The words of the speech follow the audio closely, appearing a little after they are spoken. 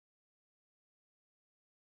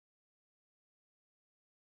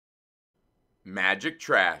Magic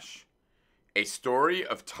Trash, a story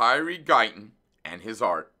of Tyree Guyton and his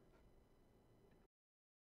art.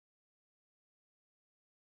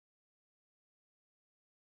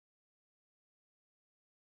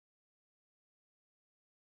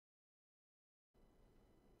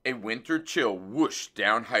 A winter chill whooshed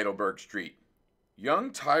down Heidelberg Street.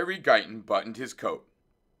 Young Tyree Guyton buttoned his coat.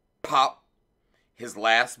 Pop! His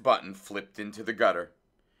last button flipped into the gutter.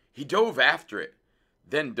 He dove after it,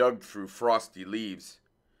 then dug through frosty leaves.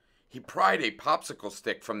 He pried a popsicle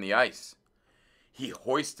stick from the ice. He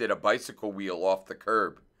hoisted a bicycle wheel off the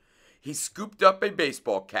curb. He scooped up a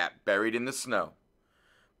baseball cap buried in the snow.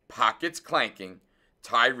 Pockets clanking,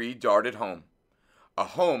 Tyree darted home. A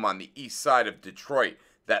home on the east side of Detroit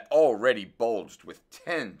that already bulged with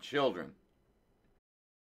 10 children.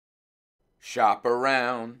 Shop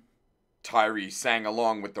around. Tyree sang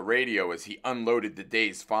along with the radio as he unloaded the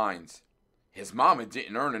day's finds. His mama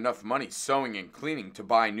didn't earn enough money sewing and cleaning to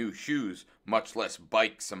buy new shoes, much less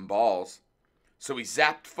bikes and balls. So he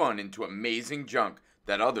zapped fun into amazing junk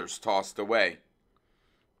that others tossed away.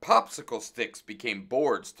 Popsicle sticks became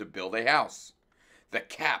boards to build a house. The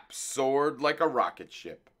cap soared like a rocket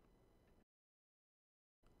ship.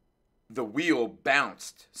 The wheel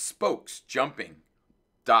bounced, spokes jumping.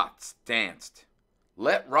 Dots danced.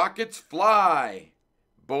 Let rockets fly!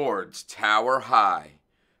 Boards tower high.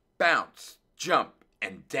 Bounce, jump,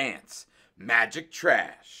 and dance. Magic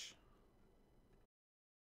trash.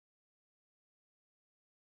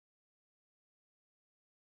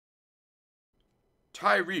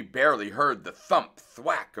 Tyree barely heard the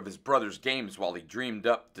thump-thwack of his brother's games while he dreamed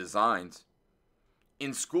up designs.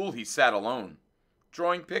 In school he sat alone,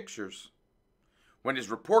 drawing pictures. When his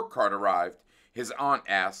report card arrived, his aunt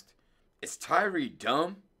asked, "Is Tyree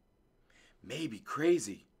dumb?" "Maybe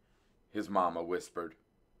crazy," his mama whispered.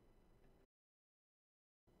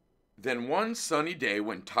 Then one sunny day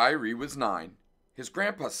when Tyree was 9, his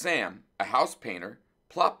grandpa Sam, a house painter,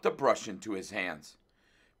 plopped a brush into his hands.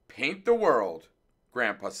 "Paint the world,"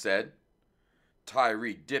 Grandpa said.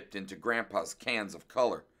 Tyree dipped into Grandpa's cans of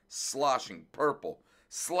color, sloshing purple,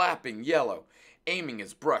 slapping yellow, aiming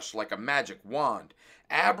his brush like a magic wand.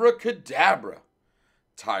 Abracadabra!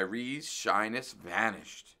 Tyree's shyness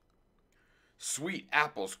vanished. Sweet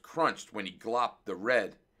apples crunched when he glopped the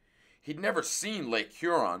red. He'd never seen Lake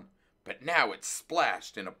Huron, but now it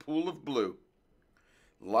splashed in a pool of blue.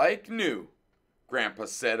 "Like new," Grandpa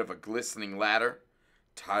said of a glistening ladder.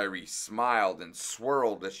 Tyree smiled and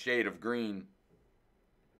swirled a shade of green.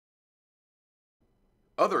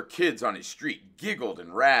 Other kids on his street giggled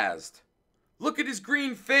and razzed. "Look at his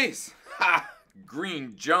green face! Ha!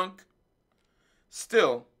 Green junk!"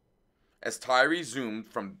 Still, as Tyree zoomed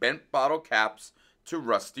from bent bottle caps to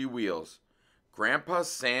rusty wheels, Grandpa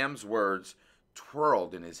Sam's words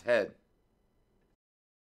twirled in his head.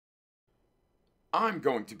 "I'm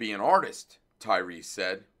going to be an artist," Tyree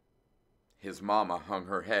said. His mama hung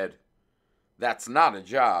her head. "That's not a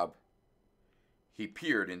job." He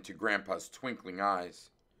peered into Grandpa's twinkling eyes.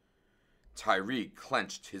 Tyree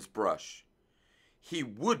clenched his brush. He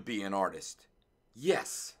would be an artist.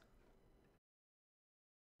 Yes.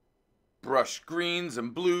 Brush greens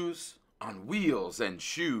and blues on wheels and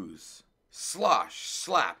shoes. Slosh,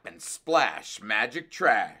 slap, and splash magic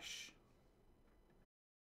trash.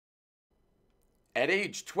 At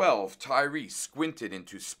age 12, Tyree squinted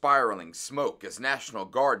into spiraling smoke as National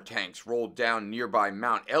Guard tanks rolled down nearby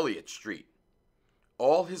Mount Elliott Street.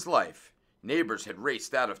 All his life, neighbors had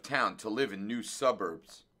raced out of town to live in new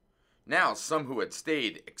suburbs. Now some who had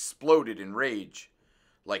stayed exploded in rage,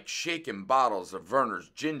 like shaken bottles of Werner's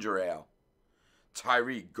ginger ale.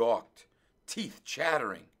 Tyree gawked, teeth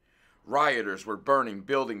chattering. Rioters were burning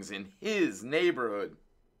buildings in his neighborhood.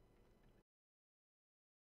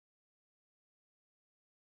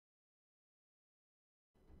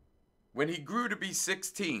 When he grew to be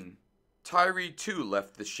 16, Tyree too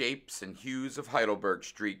left the shapes and hues of Heidelberg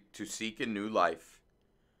Street to seek a new life.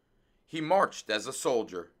 He marched as a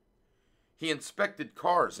soldier. He inspected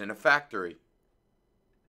cars in a factory.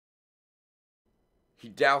 He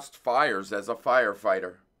doused fires as a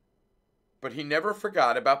firefighter. But he never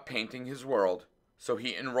forgot about painting his world, so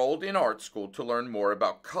he enrolled in art school to learn more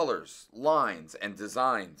about colors, lines, and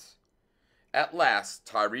designs. At last,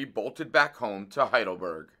 Tyree bolted back home to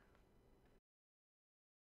Heidelberg.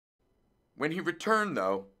 When he returned,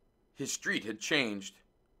 though, his street had changed.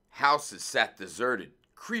 Houses sat deserted,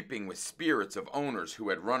 creeping with spirits of owners who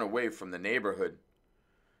had run away from the neighborhood.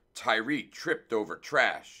 Tyree tripped over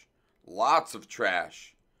trash, lots of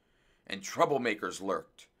trash, and troublemakers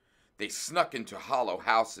lurked. They snuck into hollow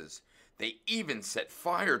houses. They even set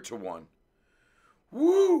fire to one.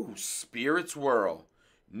 Woo! Spirits whirl,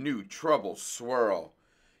 new troubles swirl,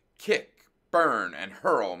 kick, burn, and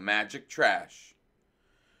hurl magic trash.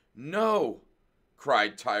 No,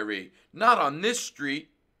 cried Tyree, not on this street.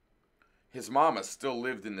 His mama still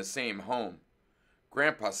lived in the same home.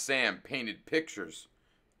 Grandpa Sam painted pictures,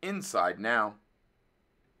 inside now.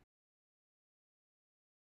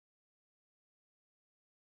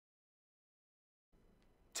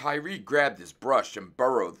 Tyree grabbed his brush and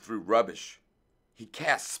burrowed through rubbish. He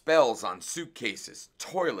cast spells on suitcases,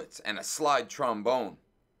 toilets, and a slide trombone.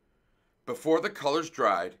 Before the colors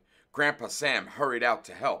dried, Grandpa Sam hurried out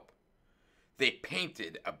to help. They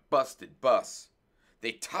painted a busted bus.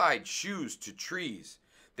 They tied shoes to trees.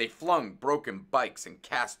 They flung broken bikes and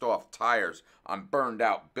cast off tires on burned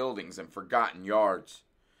out buildings and forgotten yards.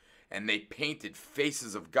 And they painted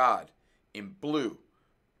faces of God in blue,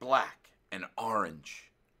 black, and orange.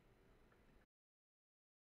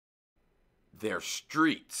 Their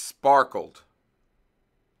street sparkled.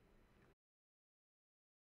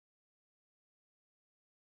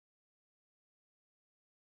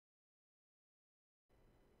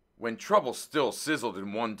 When trouble still sizzled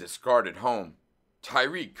in one discarded home,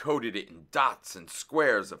 Tyree coated it in dots and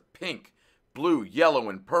squares of pink, blue, yellow,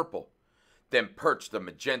 and purple, then perched the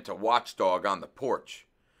magenta watchdog on the porch.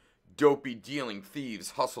 Dopey dealing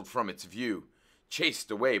thieves hustled from its view,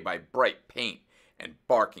 chased away by bright paint and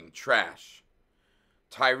barking trash.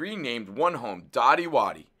 Tyree named one home Dotty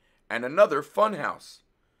Waddy and another Funhouse.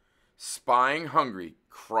 Spying hungry,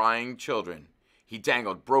 crying children, he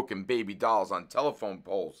dangled broken baby dolls on telephone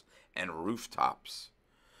poles and rooftops.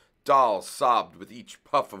 Dolls sobbed with each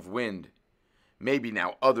puff of wind. Maybe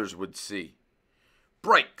now others would see.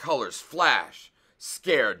 Bright colors flash,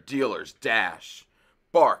 scared dealers dash.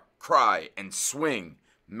 Bark, cry, and swing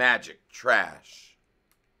magic trash.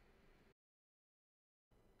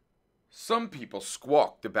 Some people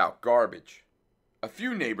squawked about garbage. A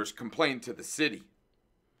few neighbors complained to the city.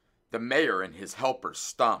 The mayor and his helpers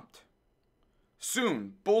stomped.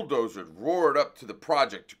 Soon, bulldozers roared up to the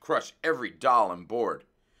project to crush every doll and board.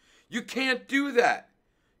 "You can't do that,"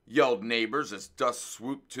 yelled neighbors as dust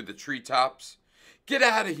swooped to the treetops. "Get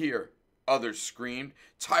out of here," others screamed.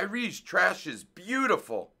 "Tyree's trash is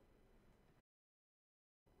beautiful."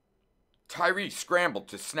 Tyree scrambled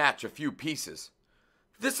to snatch a few pieces.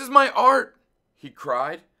 "This is my art," he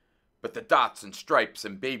cried, but the dots and stripes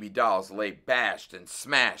and baby dolls lay bashed and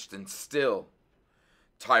smashed and still.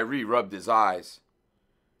 Tyree rubbed his eyes.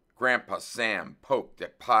 Grandpa Sam poked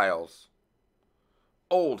at piles.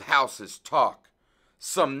 Old houses talk.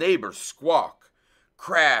 Some neighbors squawk.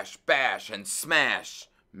 Crash, bash, and smash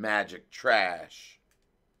magic trash.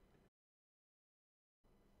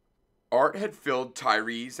 Art had filled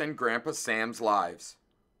Tyree's and Grandpa Sam's lives.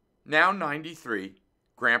 Now 93,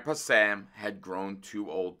 Grandpa Sam had grown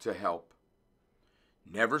too old to help.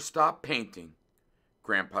 "Never stop painting,"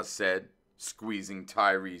 Grandpa said, squeezing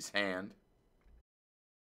Tyree's hand.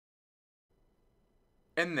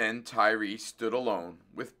 And then Tyree stood alone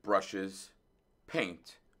with brushes,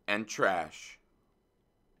 paint, and trash.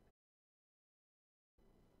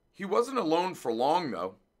 He wasn't alone for long,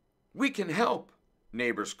 though. "We can help,"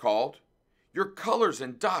 neighbors called. "Your colors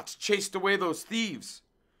and dots chased away those thieves."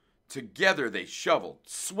 Together they shoveled,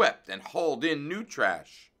 swept, and hauled in new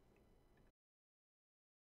trash.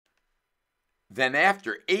 Then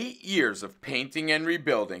after 8 years of painting and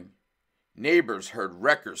rebuilding, neighbors heard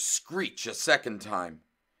wreckers screech a second time.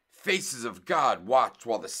 Faces of God watched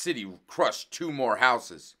while the city crushed 2 more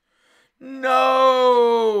houses.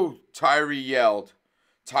 "No!" Tyree yelled.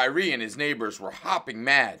 Tyree and his neighbors were hopping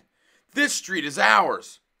mad. "This street is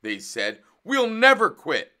ours," they said. "We'll never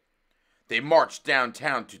quit." They marched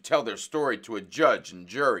downtown to tell their story to a judge and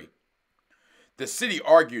jury. The city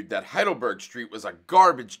argued that Heidelberg Street was a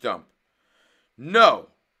garbage dump.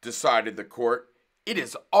 "No," decided the court, "it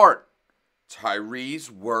is art." Tyree's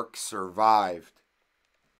work survived.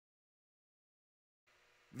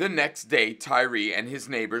 The next day, Tyree and his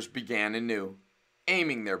neighbors began anew,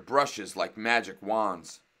 aiming their brushes like magic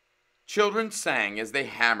wands. Children sang as they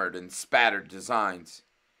hammered and spattered designs.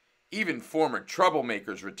 Even former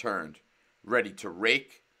troublemakers returned, ready to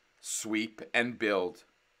rake, sweep, and build.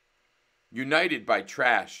 United by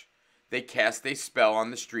trash, they cast a spell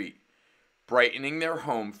on the street, brightening their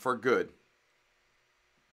home for good.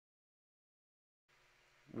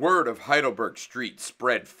 Word of Heidelberg Street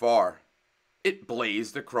spread far. It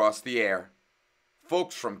blazed across the air.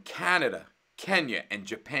 Folks from Canada, Kenya, and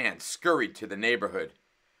Japan scurried to the neighborhood.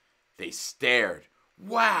 They stared.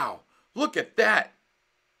 "Wow, look at that!"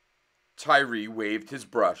 Tyree waved his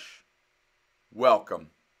brush.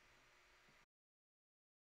 "Welcome."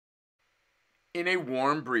 In a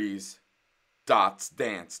warm breeze, dots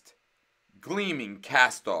danced. Gleaming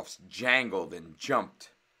cast-offs jangled and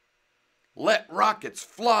jumped. Let rockets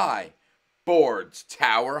fly, boards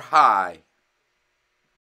tower high.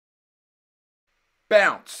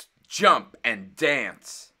 Bounce, jump, and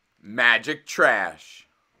dance. Magic Trash.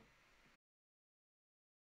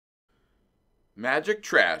 Magic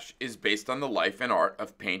Trash is based on the life and art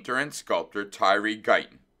of painter and sculptor Tyree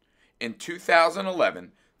Guyton. In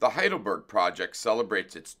 2011, the Heidelberg Project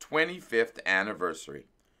celebrates its 25th anniversary.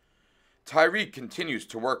 Tyree continues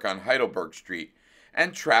to work on Heidelberg Street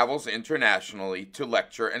and travels internationally to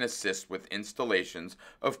lecture and assist with installations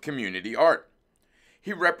of community art.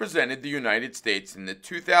 He represented the United States in the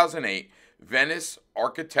 2008 Venice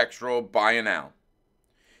Architectural Biennale.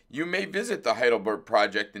 You may visit the Heidelberg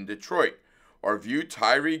Project in Detroit or view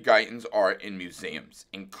Tyree Guyton's art in museums,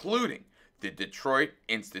 including the Detroit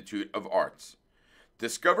Institute of Arts.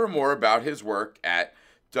 Discover more about his work at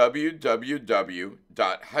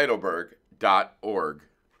www.heidelberg.org.